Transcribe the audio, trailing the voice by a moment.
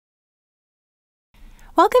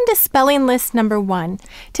Welcome to Spelling List number 1.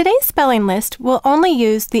 Today's spelling list will only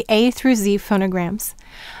use the A through Z phonograms.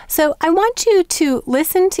 So I want you to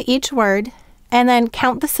listen to each word and then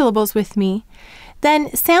count the syllables with me.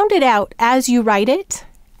 Then sound it out as you write it,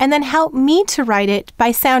 and then help me to write it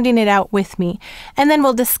by sounding it out with me. And then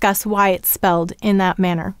we'll discuss why it's spelled in that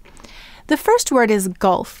manner. The first word is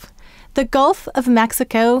Gulf. The Gulf of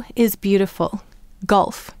Mexico is beautiful.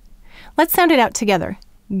 Gulf. Let's sound it out together.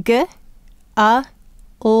 G, A,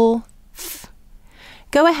 L, F.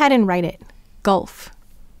 Go ahead and write it. Gulf.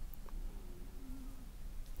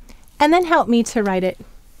 And then help me to write it.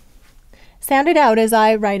 Sound it out as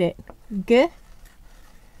I write it. G,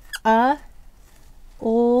 A,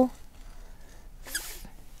 L, F.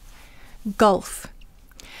 Gulf.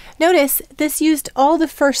 Notice this used all the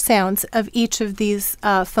first sounds of each of these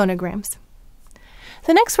phonograms.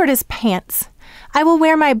 The next word is pants. I will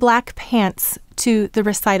wear my black pants to the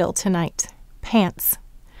recital tonight. Pants.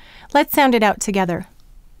 Let's sound it out together.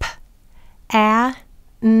 P, A,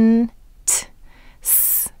 N, T,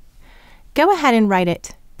 S. Go ahead and write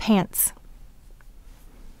it. Pants.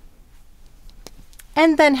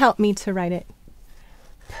 And then help me to write it.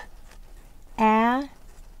 P, A,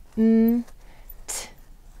 N, T,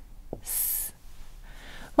 S.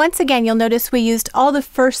 Once again, you'll notice we used all the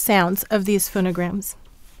first sounds of these phonograms.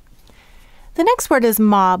 The next word is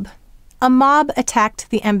mob. A mob attacked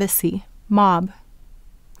the embassy. Mob.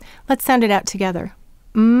 Let's sound it out together.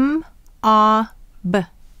 M, A, B.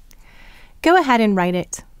 Go ahead and write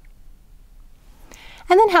it.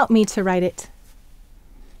 And then help me to write it.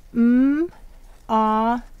 M,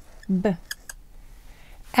 A, B.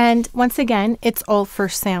 And once again, it's all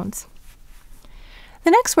first sounds.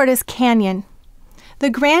 The next word is canyon. The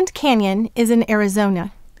Grand Canyon is in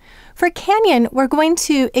Arizona. For canyon, we're going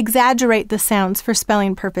to exaggerate the sounds for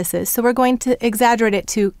spelling purposes. So we're going to exaggerate it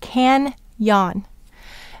to can-yon.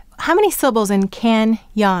 How many syllables in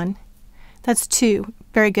can-yon? That's 2.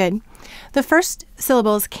 Very good. The first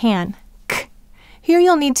syllable is can. K. Here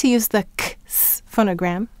you'll need to use the k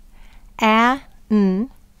phonogram. A,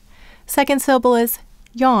 n. Second syllable is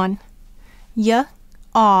yon. Y,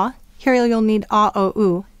 a. Here you'll need a, o,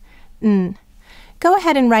 u. N. Go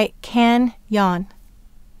ahead and write can-yon.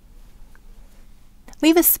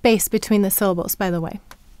 Leave a space between the syllables, by the way.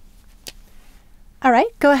 All right,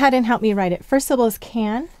 go ahead and help me write it. First syllable is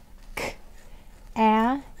can, k,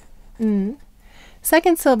 a, n.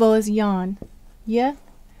 Second syllable is yon, y,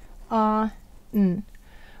 a, n.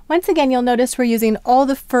 Once again, you'll notice we're using all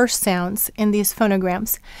the first sounds in these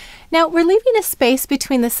phonograms. Now, we're leaving a space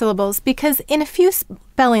between the syllables because in a few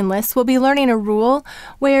spelling lists, we'll be learning a rule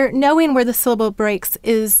where knowing where the syllable breaks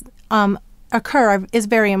is occur is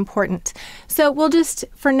very important. So we'll just,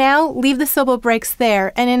 for now, leave the syllable breaks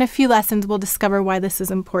there, and in a few lessons, we'll discover why this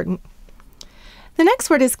is important. The next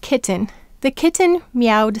word is kitten. The kitten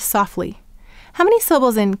meowed softly. How many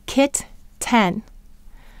syllables in kit? 10.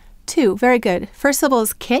 2. Very good. First syllable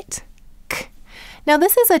is kit, k. Now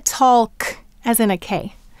this is a tall k, as in a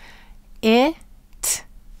K. I, t.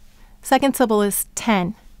 Second syllable is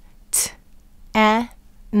 10. T, a,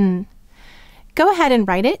 n. Go ahead and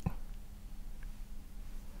write it.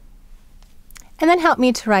 And then help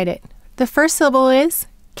me to write it. The first syllable is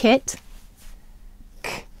kit,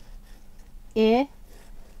 k, I,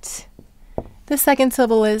 t. The second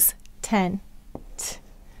syllable is 10, t,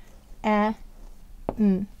 a,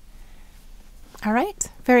 n. All right,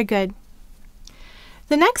 very good.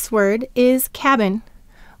 The next word is cabin.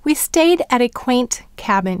 We stayed at a quaint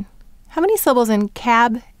cabin. How many syllables in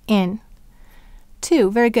cab, in? 2,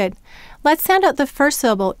 very good. Let's sound out the first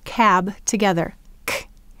syllable, cab, together. K.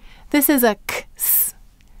 This is a k, s.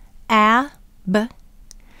 A, b.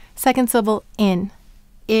 Second syllable, in.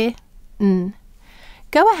 I, n.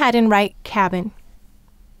 Go ahead and write cabin.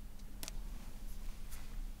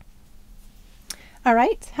 All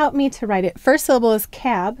right, help me to write it. First syllable is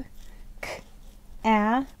cab, k,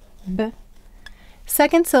 a, b.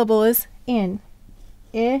 Second syllable is in,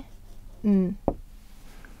 I, n.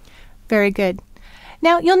 Very good.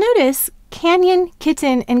 Now you'll notice canyon,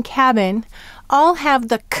 kitten, and cabin all have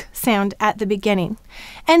the k sound at the beginning.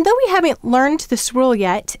 And though we haven't learned this rule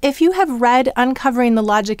yet, if you have read Uncovering the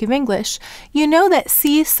Logic of English, you know that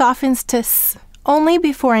C softens to S only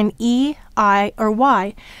before an E, I, or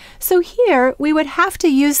Y. So here we would have to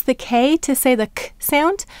use the K to say the k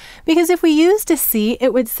sound, because if we used a C,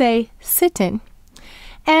 it would say sitten.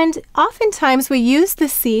 And oftentimes we use the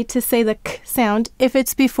C to say the K sound if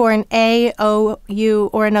it's before an A, O, U,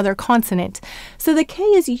 or another consonant. So the K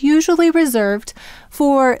is usually reserved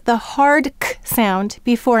for the hard K sound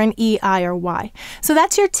before an E, I, or Y. So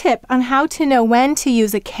that's your tip on how to know when to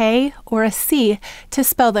use a K or a C to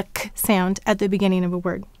spell the K sound at the beginning of a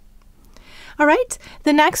word. All right,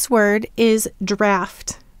 the next word is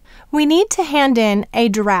draft. We need to hand in a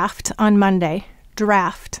draft on Monday.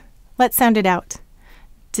 Draft. Let's sound it out.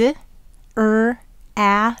 D, R,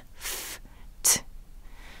 A, F, T.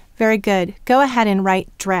 Very good. Go ahead and write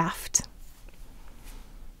draft.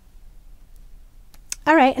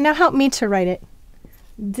 All right, and now help me to write it.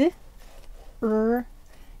 D, R,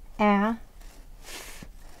 A, F,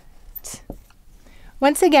 T.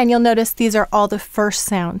 Once again, you'll notice these are all the first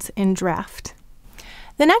sounds in draft.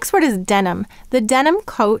 The next word is denim. The denim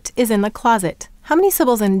coat is in the closet. How many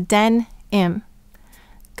syllables in den-im?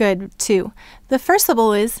 Good, 2. The first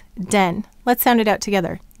syllable is den. Let's sound it out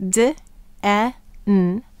together. D, e,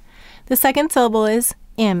 n. The second syllable is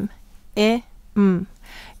im. I, m.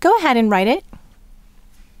 Go ahead and write it.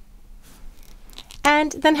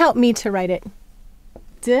 And then help me to write it.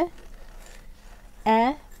 D,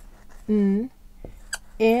 e, n,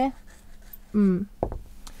 I, m.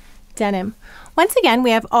 Denim. Once again,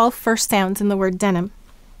 we have all first sounds in the word denim.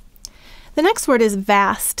 The next word is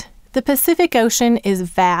vast. The Pacific Ocean is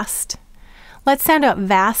vast. Let's sound out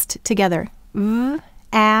vast together. V,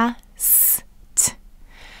 a, s, t.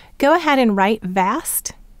 Go ahead and write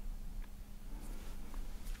vast.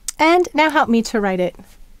 And now help me to write it.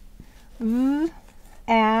 V,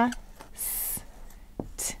 a, s,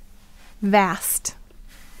 t. Vast.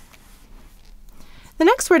 The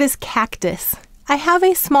next word is cactus. I have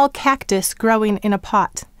a small cactus growing in a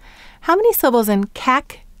pot. How many syllables in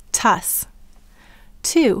cactus?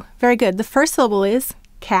 2. Very good. The first syllable is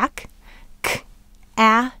cac, k,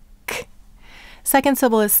 a, k. Second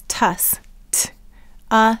syllable is tus, t,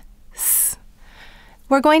 s.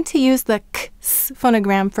 We're going to use the k s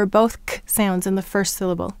phonogram for both k sounds in the first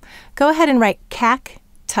syllable. Go ahead and write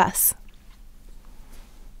cactus.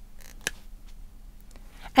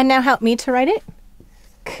 And now help me to write it.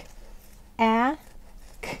 K, a,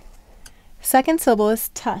 k. Second syllable is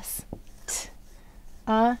tus, t,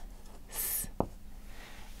 s.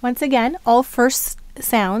 Once again, all first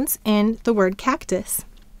sounds in the word cactus.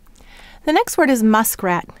 The next word is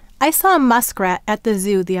muskrat. I saw a muskrat at the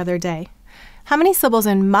zoo the other day. How many syllables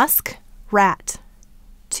in musk-rat?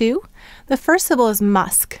 2. The first syllable is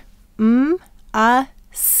musk.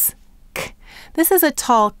 S, k. This is a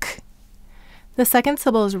tall k. The second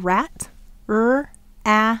syllable is rat.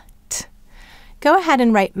 At. Go ahead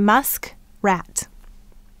and write musk-rat.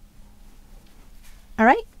 All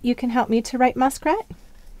right, you can help me to write muskrat.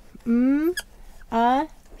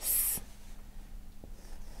 S,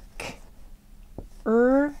 k,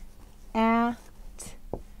 at.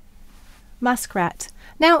 Muskrat.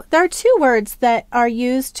 Now, there are 2 words that are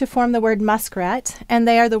used to form the word muskrat, and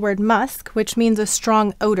they are the word musk, which means a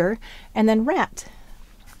strong odor, and then rat.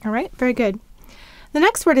 All right, very good. The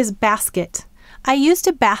next word is basket. I used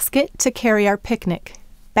a basket to carry our picnic.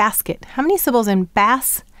 Basket. How many syllables in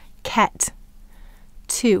basket?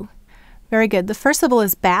 2. Very good. The first syllable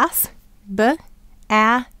is bass, b,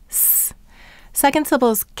 a, s. Second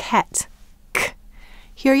syllable is ket, k.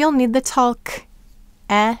 Here you'll need the tall k,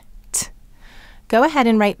 t. Go ahead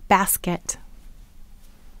and write basket.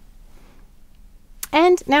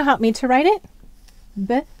 And now help me to write it.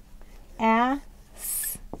 B, a,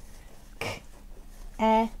 s, k,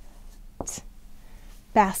 t.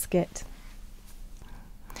 Basket.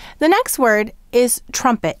 The next word is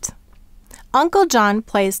trumpet. Uncle John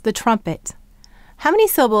plays the trumpet. How many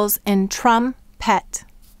syllables in trumpet?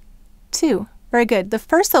 2. Very good. The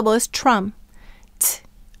first syllable is trum. T,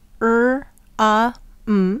 m.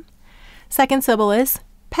 Second syllable is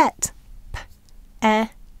pet. P,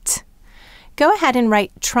 t. Go ahead and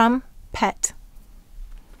write trumpet.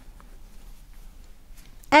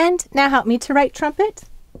 And now help me to write trumpet.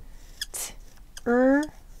 T, m.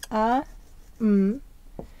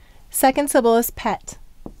 Second syllable is pet.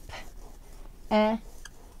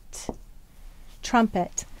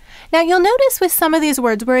 Trumpet. Now you'll notice with some of these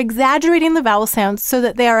words we're exaggerating the vowel sounds so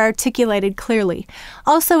that they are articulated clearly.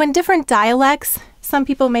 Also in different dialects, some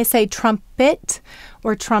people may say trumpet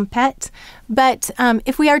or trumpet, but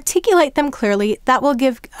if we articulate them clearly, that will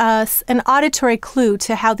give us an auditory clue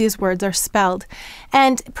to how these words are spelled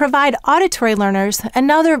and provide auditory learners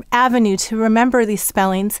another avenue to remember these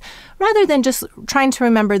spellings rather than just trying to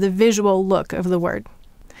remember the visual look of the word.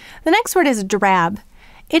 The next word is drab.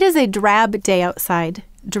 It is a drab day outside.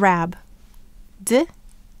 Drab. D-R-A-B.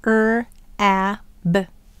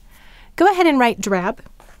 Go ahead and write drab.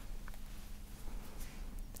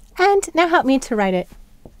 And now help me to write it.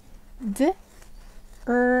 D-R-A-B.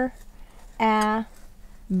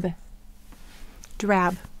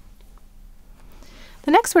 Drab.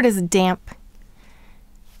 The next word is damp.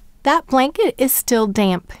 That blanket is still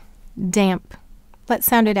damp. Damp. Let's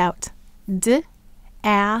sound it out.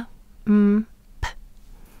 D-A-M-P.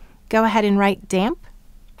 Go ahead and write damp.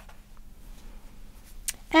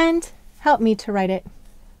 And help me to write it.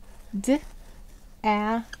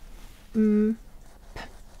 D-A-M-P.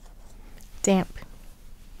 Damp.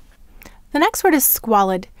 The next word is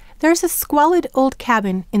squalid. There's a squalid old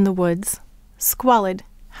cabin in the woods. Squalid.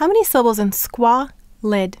 How many syllables in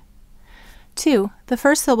squalid? 2. The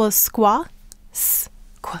first syllable is squaw.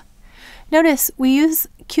 Squ. Notice we use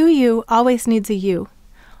QU always needs a U.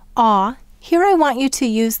 Aw. Here I want you to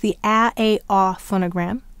use the a-aw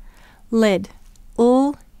phonogram. Lid.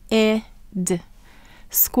 L-I-D.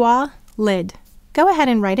 Squalid. Go ahead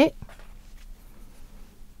and write it.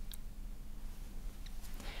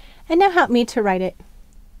 And now help me to write it.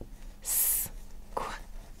 Squa.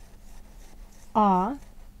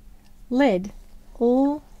 Lid.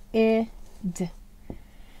 L-I-D.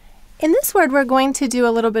 In this word, we're going to do a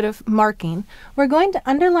little bit of marking. We're going to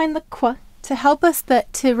underline the qu to help us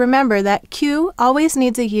to remember that Q always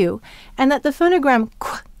needs a U and that the phonogram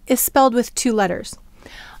qu is spelled with 2 letters.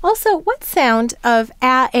 Also, what sound of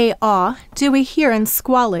a-a-aw do we hear in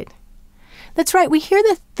squalid? That's right, we hear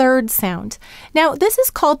the 3rd sound. Now, this is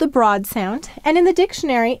called the broad sound, and in the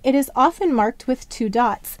dictionary, it is often marked with 2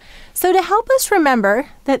 dots. So to help us remember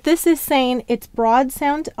that this is saying its broad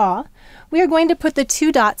sound ah, we are going to put the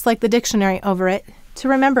 2 dots like the dictionary over it. To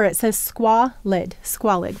remember, it says squalid,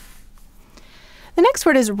 squalid. The next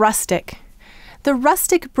word is rustic. The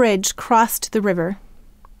rustic bridge crossed the river.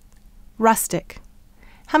 Rustic.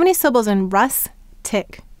 How many syllables in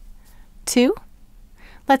rustic? 2.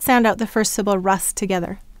 Let's sound out the first syllable rust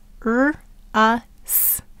together.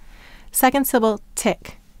 S. Second syllable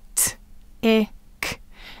tick. T-I-K.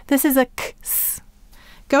 This is a k. S.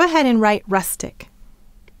 Go ahead and write rustic.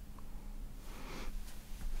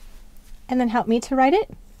 And then help me to write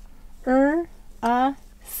it.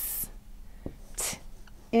 S.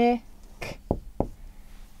 T-I-K.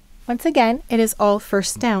 Once again, it is all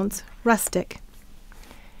first sounds. Rustic.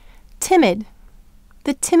 Timid.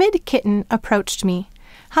 The timid kitten approached me.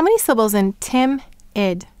 How many syllables in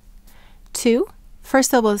tim-id? 2.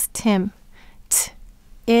 First syllable is tim.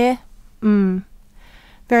 T-I-M.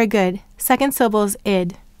 Very good. Second syllable is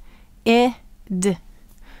id. I-d.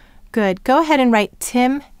 Good. Go ahead and write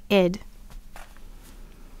tim-id.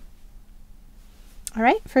 All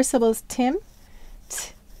right. First syllable is tim.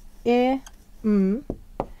 T-I-M.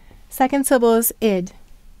 Second syllable is id.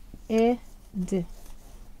 I-d.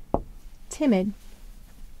 Timid.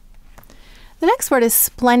 The next word is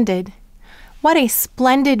splendid. What a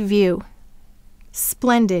splendid view.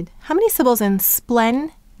 Splendid. How many syllables in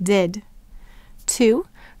splendid? 2.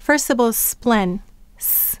 First syllable is splen.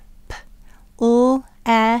 S-P-L-E-N.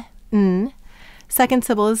 Second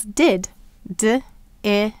syllable is did.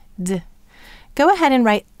 D-I-D. Go ahead and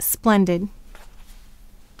write splendid.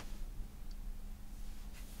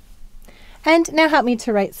 And now help me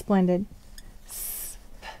to write splendid. S-P-L-E-N.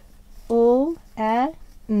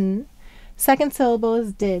 Second syllable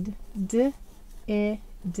is did.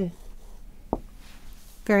 D-I-D.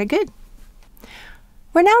 Very good.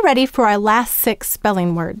 We're now ready for our last 6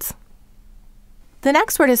 spelling words. The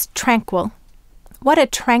next word is tranquil. What a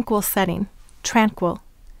tranquil setting. Tranquil.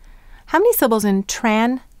 How many syllables in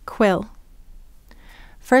tranquil?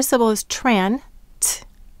 First syllable is tran. T-R-A-N.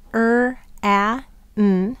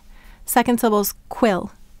 Second syllable is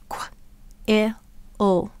quill.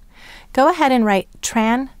 Qu-I-L. Go ahead and write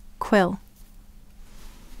tranquil.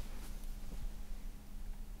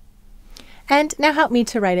 And now help me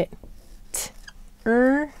to write it.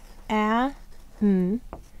 T-R-A-N.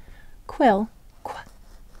 Quill.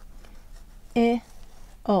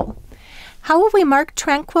 Qu-I-L. How will we mark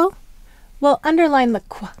tranquil? We'll underline the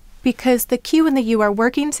qu because the Q and the U are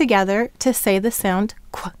working together to say the sound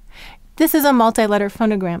qu. This is a multi-letter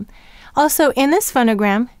phonogram. Also, in this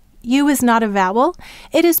phonogram, U is not a vowel.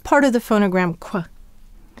 It is part of the phonogram qu.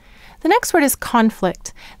 The next word is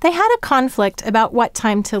conflict. They had a conflict about what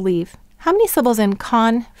time to leave. How many syllables in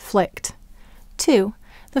conflict? 2.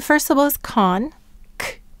 The first syllable is con.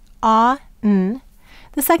 K-A-N.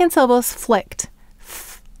 The second syllable is flicked.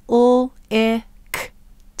 F-L-I-K-T.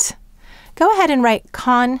 Go ahead and write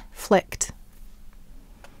conflict.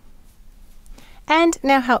 And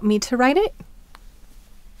now help me to write it.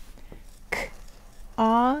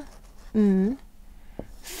 K-A-N.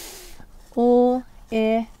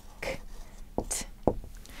 F-L-I-K-T.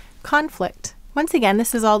 conflict. Once again,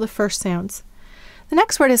 this is all the first sounds. The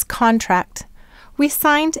next word is contract. We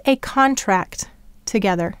signed a contract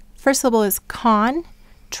together. First syllable is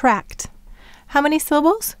con-tract. How many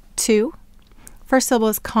syllables? 2. First syllable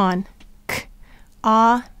is con. K,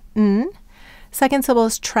 a, n. Second syllable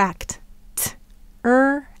is tract. T,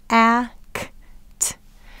 a, k, t.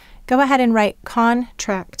 Go ahead and write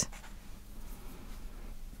contract.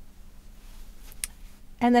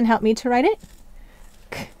 And then help me to write it.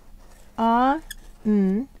 K, a,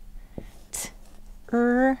 n, t,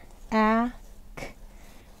 a, k,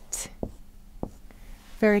 t.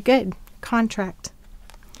 Very good. Contract.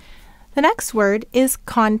 The next word is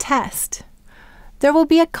contest. There will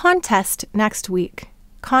be a contest next week.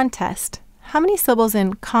 Contest. How many syllables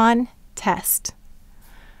in contest?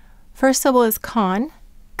 First syllable is con.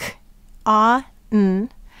 K, a,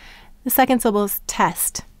 n. The second syllable is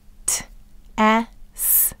test. T, a,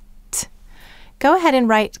 s, t. Go ahead and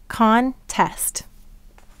write contest.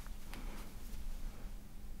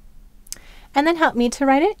 And then help me to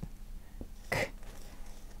write it. K,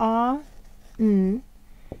 a, n,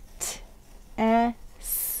 t, a,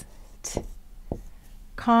 s, t.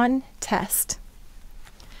 Contest.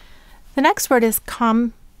 The next word is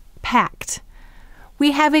compact.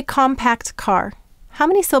 We have a compact car. How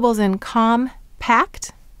many syllables in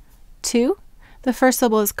compact? 2. The first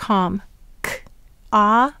syllable is com. K,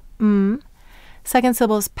 a, m. Second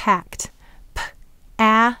syllable is packed. P,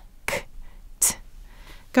 a, k, t.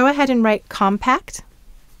 Go ahead and write compact.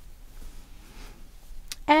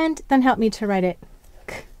 And then help me to write it.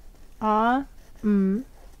 K, a, m,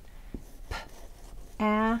 p,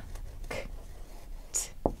 a, k, t.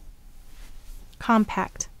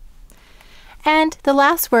 Compact. And the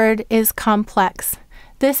last word is complex.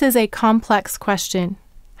 This is a complex question.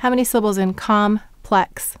 How many syllables in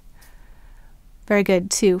complex? Very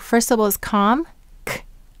good. 2. First syllable is com. K,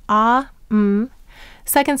 a, m.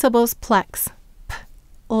 Second syllable is plex. P,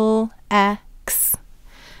 l, x.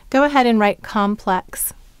 Go ahead and write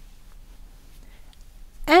complex.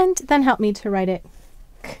 And then help me to write it.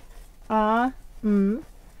 K, a, m,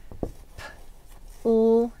 p,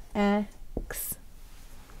 l, x.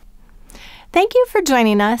 Thank you for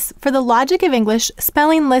joining us for the Logic of English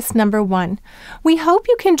Spelling List number 1. We hope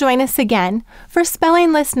you can join us again for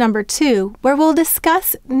Spelling List number 2, where we'll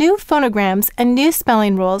discuss new phonograms and new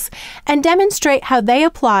spelling rules and demonstrate how they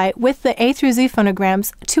apply with the A through Z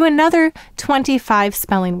phonograms to another 25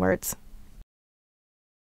 spelling words.